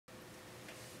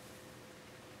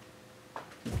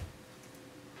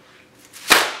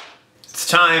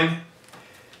time.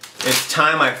 It's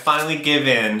time I finally give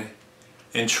in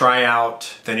and try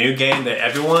out the new game that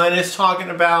everyone is talking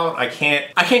about. I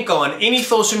can't go on any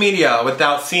social media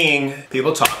without seeing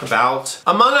people talk about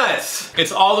Among Us.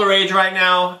 It's all the rage right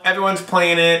now. Everyone's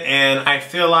playing it and I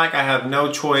feel like I have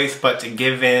no choice but to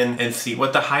give in and see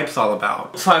what the hype's all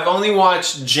about. So I've only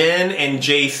watched Jen and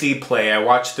JC play. I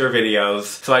watched their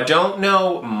videos. So I don't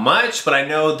know much, but I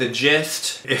know the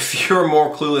gist. If you're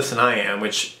more clueless than I am,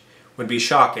 which would be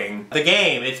shocking. The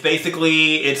game,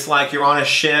 it's like you're on a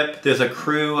ship, there's a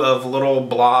crew of little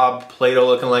blob, Play-Doh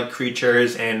looking like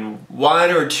creatures, and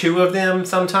one or two of them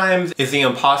sometimes is the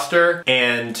imposter,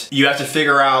 and you have to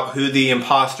figure out who the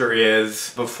imposter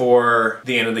is before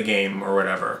the end of the game or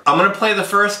whatever. I'm gonna play the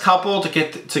first couple to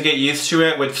get used to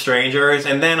it with strangers,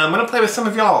 and then I'm gonna play with some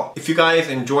of y'all. If you guys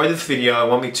enjoy this video and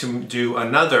want me to do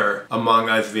another Among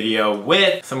Us video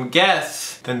with some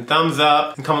guests, then thumbs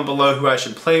up and comment below who I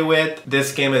should play with.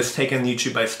 This game has taken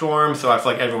YouTube by storm, so I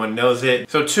feel like everyone knows it.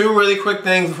 So two really quick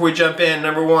things before we jump in.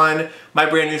 Number one, my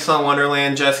brand new song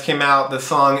Wonderland just came out, the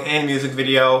song and music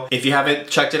video. If you haven't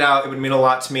checked it out, it would mean a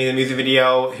lot to me, the music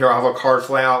video. Here I'll have a card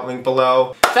flyout, link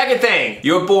below. Second thing,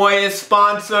 your boy is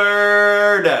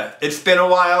sponsored. It's been a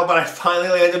while, but I finally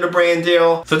landed a brand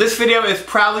deal. So this video is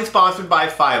proudly sponsored by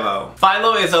Philo.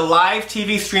 Philo is a live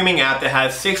TV streaming app that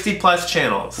has 60+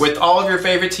 channels with all of your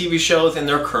favorite TV shows in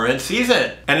their current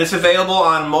season. And it's available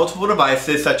on multiple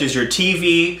devices such as your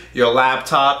TV, your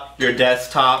laptop, your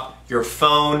desktop, your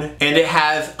phone, and it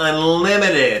has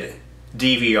unlimited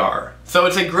DVR. So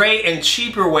it's a great and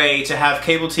cheaper way to have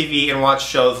cable TV and watch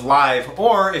shows live,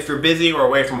 or if you're busy or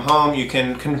away from home, you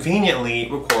can conveniently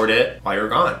record it while you're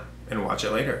gone and watch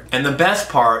it later. And the best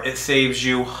part, it saves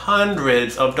you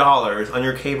hundreds of dollars on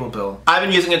your cable bill. I've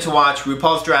been using it to watch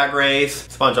RuPaul's Drag Race,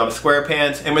 SpongeBob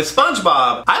SquarePants, and with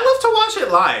SpongeBob, I love to watch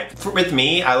it live. With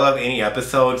me, I love any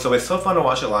episode, so it's so fun to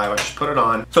watch it live. I just put it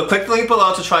on. So click the link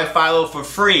below to try Philo for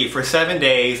free for 7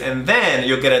 days, and then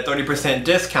you'll get a 30%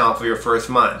 discount for your first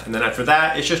month. And then after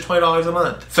that, it's just $20 a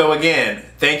month. So again,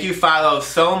 thank you Philo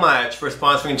so much for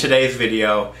sponsoring today's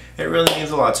video. It really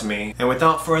means a lot to me. And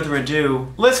without further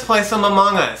ado, let's play some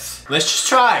Among Us. Let's just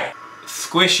try.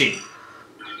 Squishy.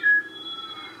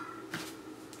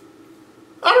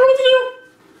 I don't know what to do.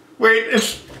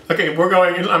 Wait, okay, we're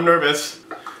going. I'm nervous.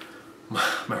 My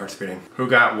heart's beating. Who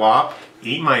got WAP?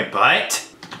 Eat my butt?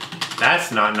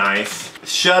 That's not nice.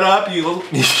 Shut up, you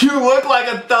look like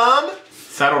a thumb.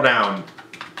 Settle down.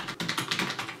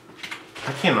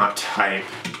 I cannot type.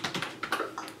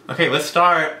 Okay, let's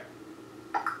start.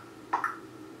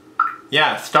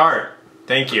 Yeah, start.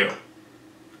 Thank you.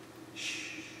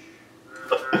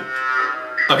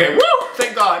 Okay, woo!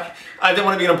 Thank God. I didn't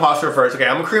want to be an imposter first. Okay,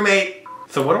 I'm a crewmate.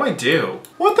 So what do I do?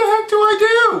 What the heck do I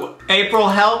do? April,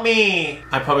 help me!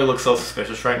 I probably look so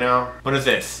suspicious right now. What is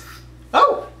this?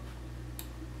 Oh!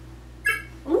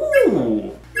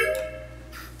 Ooh!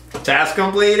 Task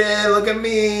completed, look at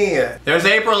me! There's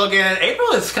April again.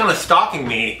 April is kind of stalking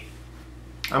me.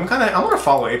 I want to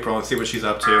follow April and see what she's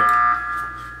up to.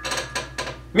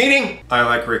 Meeting! I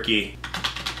like Ricky.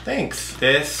 Thanks.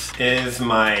 This is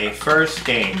my first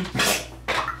game.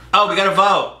 Oh, we gotta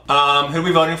vote. Who are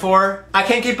we voting for? I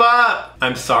can't keep up.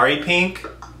 I'm sorry, Pink.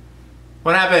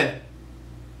 What happened?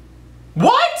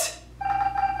 What?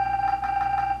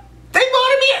 They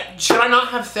voted me! Should I not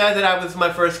have said that I was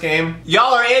my first game?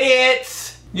 Y'all are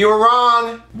idiots! You were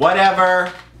wrong.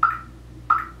 Whatever.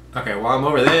 Okay, well I'm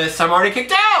over this. I'm already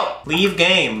kicked out! Leave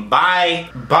game. Bye.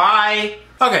 Bye.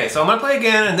 Okay, so I'm gonna play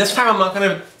again, and this time I'm not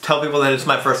gonna tell people that it's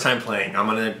my first time playing. I'm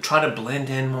gonna try to blend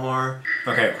in more.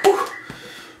 Okay, whew.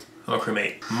 I'm a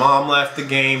crewmate. Mom left the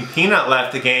game, Peanut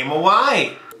left the game. Well,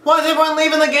 why? Why is everyone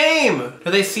leaving the game?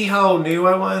 Did they see how new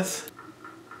I was?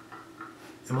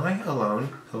 Am I alone?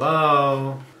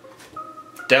 Hello?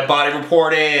 Dead body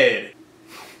reported.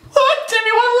 What?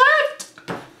 Everyone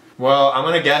left? Well, I'm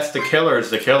gonna guess the killer is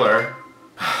the killer.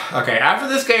 Okay, after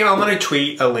this game, I'm gonna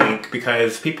tweet a link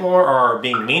because people are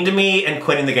being mean to me and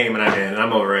quitting the game and I'm in, and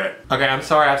I'm over it. Okay, I'm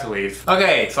sorry I have to leave.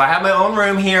 Okay, so I have my own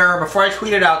room here. Before I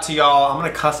tweet it out to y'all, I'm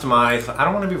gonna customize. I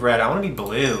don't wanna be red, I wanna be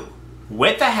blue.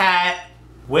 With a hat,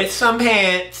 with some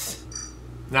pants.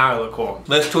 Now I look cool.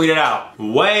 Let's tweet it out.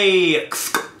 Way,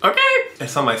 okay.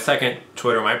 It's on my second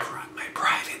Twitter, my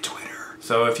private Twitter.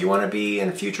 So if you wanna be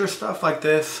in future stuff like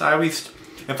this,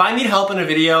 if I need help in a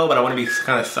video, but I wanna be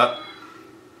kind of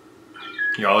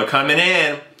y'all are coming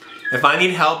in. If I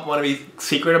need help, want to be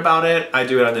secret about it, I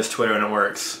do it on this Twitter and it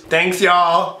works. Thanks,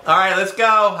 y'all. All right, let's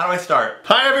go. How do I start?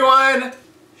 Hi, everyone.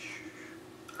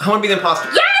 I want to be the imposter.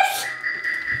 Yes!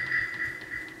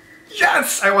 Yes!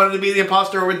 Yes, I wanted to be the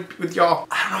imposter with y'all.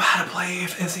 I don't know how to play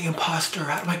as the imposter.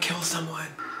 How do I kill someone?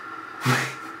 I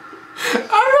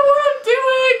don't know what I'm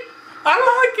doing. I don't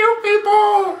know how to kill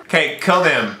people. Okay, kill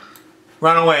them.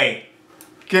 Run away.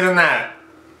 Get in that.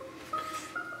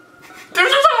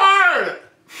 This is hard.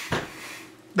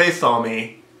 They saw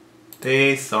me.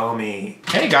 They saw me.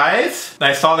 Hey guys,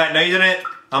 I saw that. No, you didn't.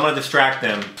 I'm gonna distract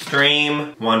them.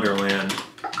 Stream Wonderland.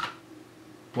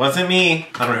 Wasn't me.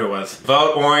 I don't know who it was.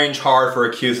 Vote orange hard for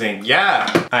accusing.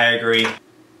 Yeah, I agree.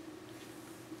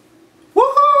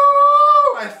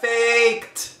 Woohoo! I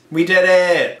faked. We did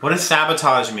it. What does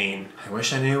sabotage mean? I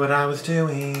wish I knew what I was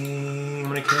doing. I'm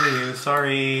gonna kill you.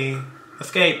 Sorry.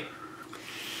 Escape.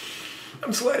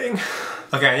 I'm sweating.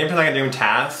 Okay, I need to feel like I'm doing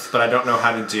tasks, but I don't know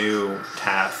how to do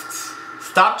tasks.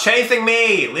 Stop chasing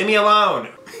me! Leave me alone!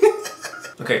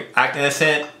 Okay, act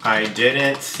innocent. I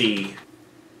didn't see.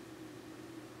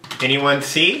 Anyone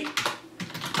see?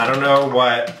 I don't know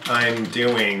what I'm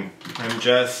doing. I'm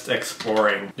just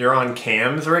exploring. You're on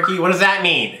cams, Ricky? What does that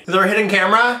mean? Is there a hidden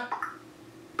camera?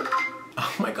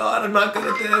 Oh my god, I'm not good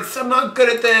at this. I'm not good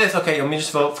at this. Okay, let me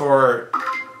just vote for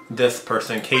this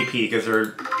person, KP, because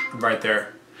they're right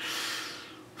there.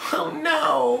 Oh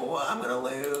no, I'm gonna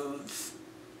lose.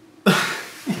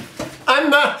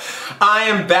 I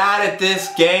am bad at this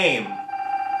game.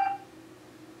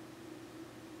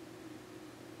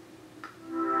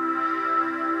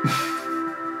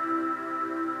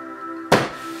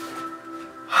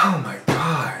 Oh my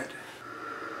god.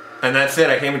 And that's it,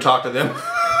 I can't even talk to them.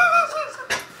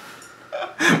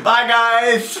 Bye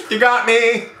guys, you got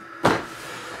me.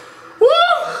 Woo!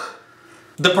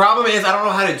 The problem is I don't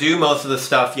know how to do most of the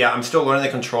stuff yet. I'm still learning the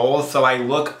controls, so I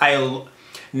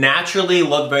naturally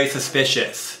look very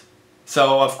suspicious.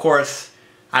 So of course,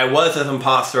 I was an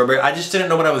imposter, but I just didn't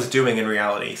know what I was doing in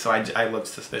reality, so I looked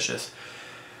suspicious.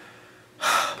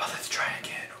 But let's try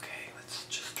again, okay? Let's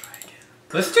just try again.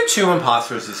 Let's do 2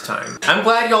 imposters this time. I'm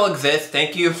glad y'all exist.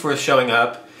 Thank you for showing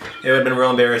up. It would have been real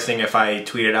embarrassing if I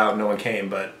tweeted out and no one came,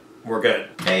 but we're good.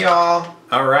 Hey y'all.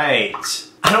 All right.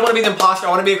 I don't want to be the imposter, I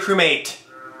want to be a crewmate.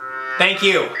 Thank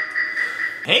you.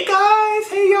 Hey guys,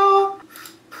 hey y'all.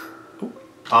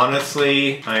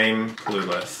 Honestly, I'm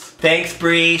clueless. Thanks,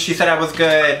 Bree. She said I was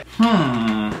good.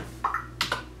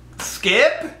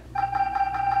 Skip?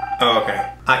 Oh,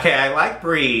 okay. Okay, I like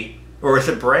Bree. Or is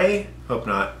it Bray? Hope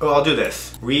not. Oh, I'll do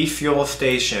this. Refuel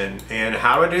station. And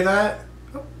how do I do that?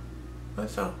 Oh,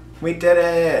 that's all. We did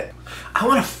it. I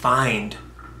want to find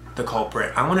the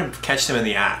culprit. I want to catch them in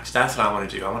the act. That's what I want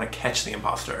to do. I want to catch the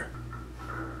imposter.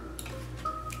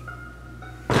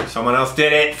 Someone else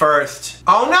did it first.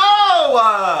 Oh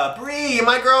no! Bree,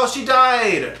 my girl, she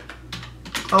died.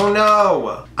 Oh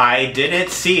no. I didn't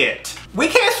see it. We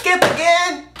can't skip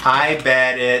again. I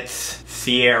bet it's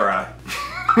Sierra.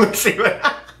 Let's see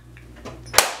what.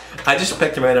 I just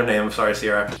picked a random name. I'm sorry,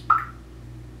 Sierra.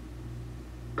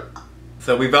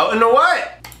 So we voting or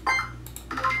what?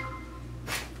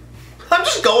 I'm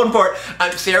just going for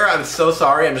it. Sierra, I'm so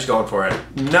sorry. I'm just going for it.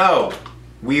 No,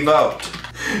 we vote.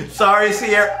 Sorry,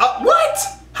 Sierra. What?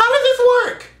 How does this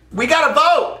work? We gotta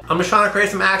vote. I'm just trying to create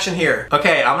some action here.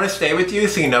 Okay, I'm gonna stay with you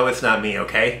so you know it's not me,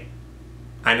 okay?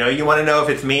 I know you wanna know if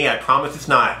it's me. I promise it's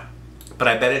not. But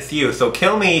I bet it's you. So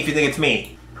kill me if you think it's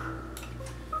me.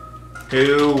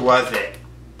 Who was it?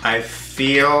 I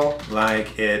feel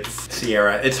like it's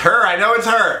Sierra. It's her. I know it's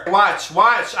her. Watch,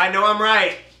 watch. I know I'm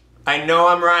right. I know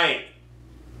I'm right.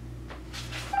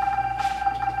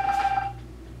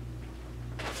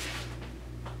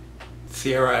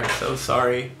 Sierra, I'm so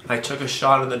sorry. I took a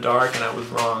shot in the dark and I was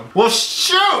wrong. Well,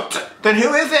 shoot! Then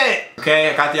who is it? Okay,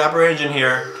 I got the upper engine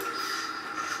here.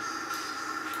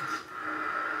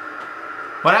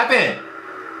 What happened?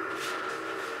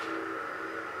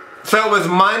 So it was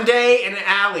Monday and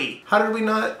Allie. How did we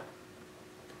not?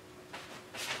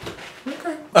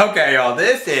 Okay. Okay, y'all,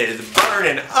 this is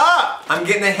burning up. I'm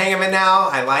getting the hang of it now.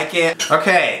 I like it.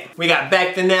 Okay, we got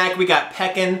Beck the Neck, we got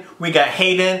Peckin, we got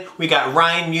Hayden, we got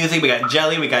Ryan Music, we got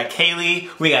Jelly, we got Kaylee,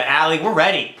 we got Allie. We're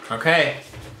ready. Okay.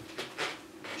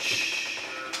 Shh.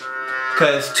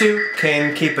 Cause 2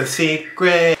 can keep a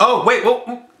secret. Oh, wait,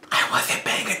 whoa. I wasn't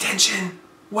paying attention.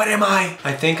 What am I?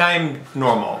 I think I'm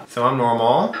normal. So I'm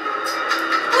normal.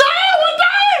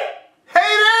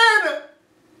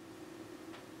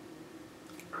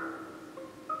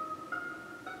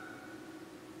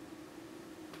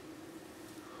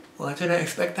 Well, I didn't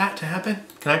expect that to happen.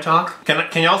 Can I talk?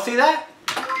 Can y'all see that?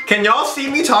 Can y'all see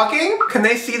me talking? Can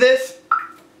they see this?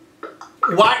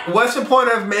 What's the point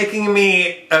of letting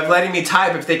me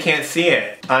type if they can't see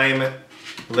it? I'm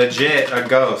legit a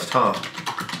ghost, huh?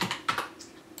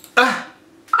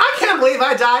 I can't believe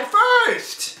I died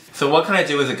first! So what can I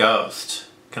do as a ghost?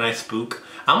 Can I spook?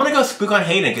 I'm gonna go spook on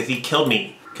Hayden because he killed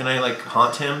me. Can I like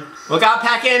haunt him? Look out,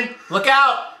 Peckin! Look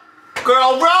out!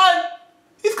 Girl, run!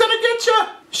 He's gonna get you!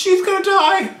 She's gonna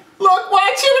die! Look,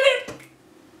 watch it!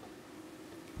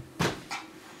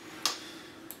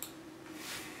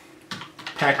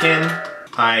 Peckin,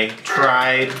 I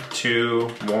tried to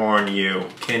warn you.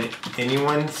 Can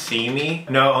anyone see me?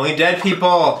 No, only dead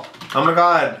people. Oh my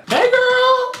god. Hey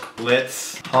girl!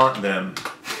 Let's haunt them.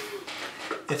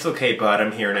 It's okay, bud.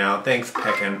 I'm here now. Thanks,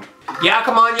 Peckin. Yeah,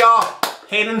 come on, y'all.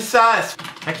 Hayden sus.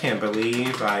 I can't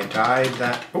believe I died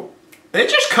that... Oh. It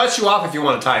just cuts you off if you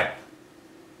want to type.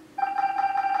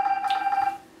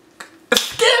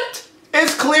 Skipped!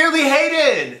 It's clearly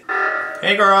Hayden.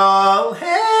 Hey, girl.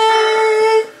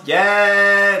 Hey!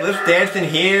 Yeah, let's dance in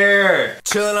here.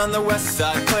 Chillin' on the west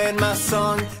side, playing my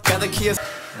song. Got the keys.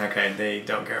 Okay, they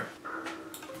don't care.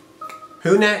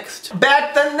 Who next?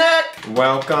 Back the neck!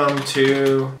 Welcome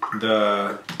to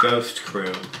the ghost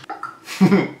crew.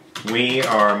 We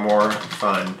are more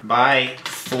fun. Bye,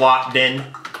 Slotden.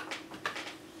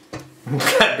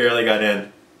 I barely got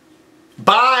in.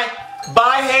 Bye!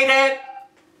 Bye, Hayden!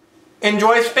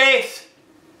 Enjoy space!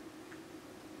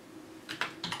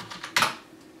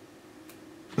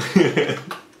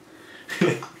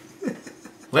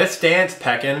 Let's dance,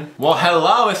 Peckin. Well,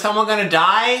 hello, is someone gonna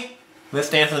die? Let's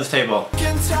dance on this table.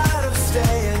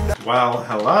 Well,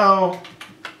 hello.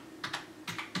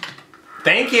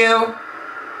 Thank you.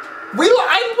 We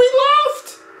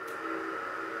lost!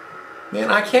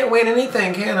 Man, I can't win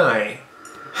anything, can I?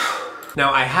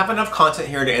 Now, I have enough content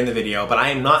here to end the video, but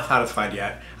I am not satisfied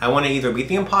yet. I want to either beat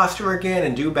the imposter again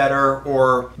and do better,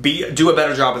 or do a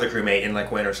better job as a crewmate and like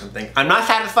win or something. I'm not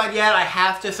satisfied yet. I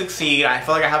have to succeed. I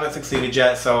feel like I haven't succeeded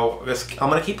yet, so I'm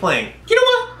gonna keep playing. You know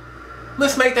what?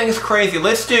 Let's make things crazy.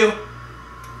 Let's do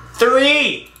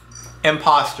 3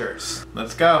 imposters.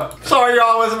 Let's go. Sorry,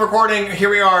 y'all, I wasn't recording. Here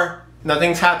we are.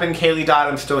 Nothing's happened. Kaylee died.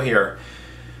 I'm still here.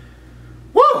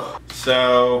 Woo!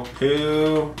 So,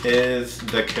 who is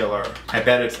the killer? I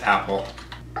bet it's Apple.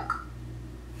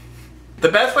 The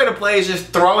best way to play is just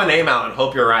throw a name out and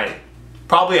hope you're right.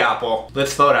 Probably Apple.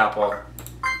 Let's vote Apple.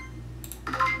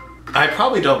 I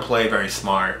probably don't play very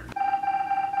smart.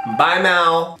 Bye,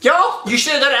 Mal. Yo, you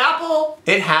should have done Apple.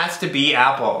 It has to be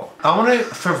Apple. I want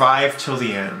to survive till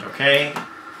the end, okay?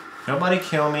 Nobody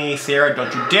kill me. Sarah,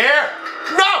 don't you dare!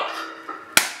 No!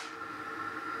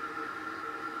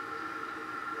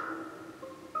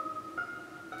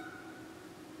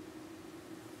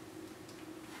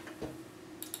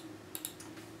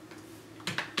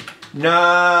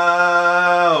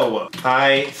 No!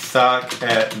 I suck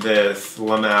at this,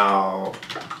 Lamal.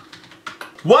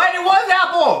 What? It was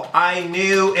Apple! I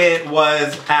knew it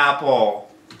was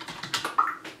Apple.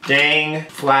 Dang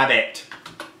flabbit.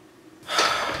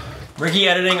 Ricky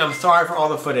editing, I'm sorry for all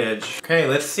the footage. Okay,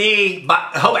 let's see.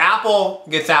 I hope Apple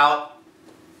gets out.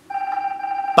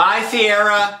 Bye,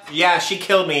 Sierra. Yeah, she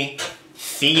killed me.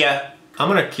 See ya. I'm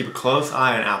gonna keep a close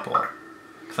eye on Apple,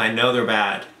 because I know they're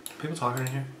bad. People talking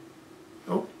in here?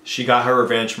 Oh, she got her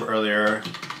revenge from earlier.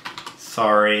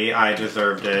 Sorry, I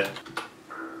deserved it.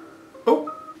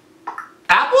 Oh,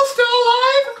 Apple's still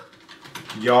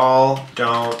alive? Y'all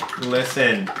don't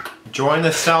listen. Join the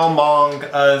Selmong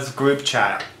Us group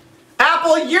chat.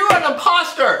 Apple, you're an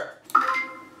imposter!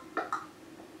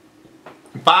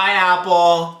 Bye,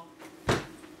 Apple.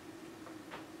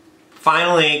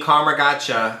 Finally, karma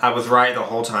gotcha. I was right the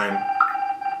whole time.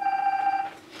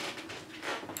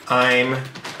 I'm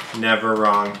never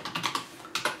wrong.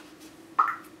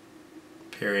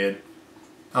 Period.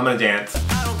 I'm gonna dance.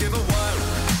 I don't give a what.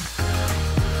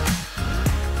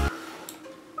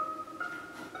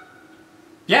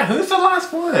 Yeah, who's the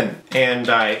last one? And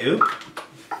oop.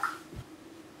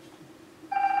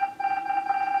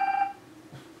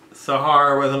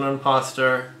 Sahar was an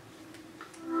imposter.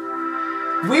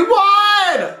 We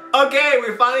won! Okay,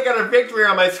 we finally got a victory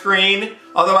on my screen.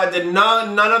 Although I did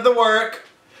none of the work.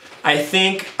 I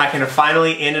think I can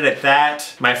finally end it at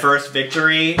that. My first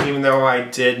victory, even though I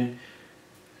did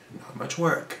not much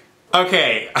work.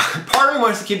 Okay, part of me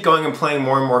wants to keep going and playing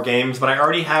more and more games, but I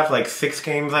already have like 6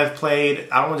 games I've played.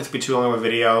 I don't want this to be too long of a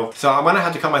video, so I'm gonna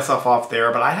have to cut myself off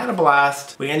there, but I had a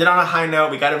blast. We ended on a high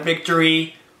note. We got a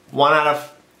victory, 1 out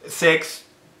of 6.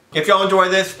 If y'all enjoy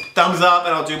this, thumbs up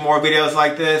and I'll do more videos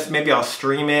like this. Maybe I'll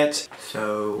stream it.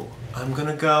 So I'm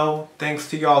gonna go. Thanks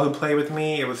to y'all who played with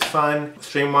me. It was fun.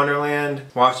 Stream Wonderland,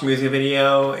 watch the music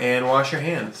video, and wash your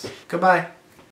hands. Goodbye.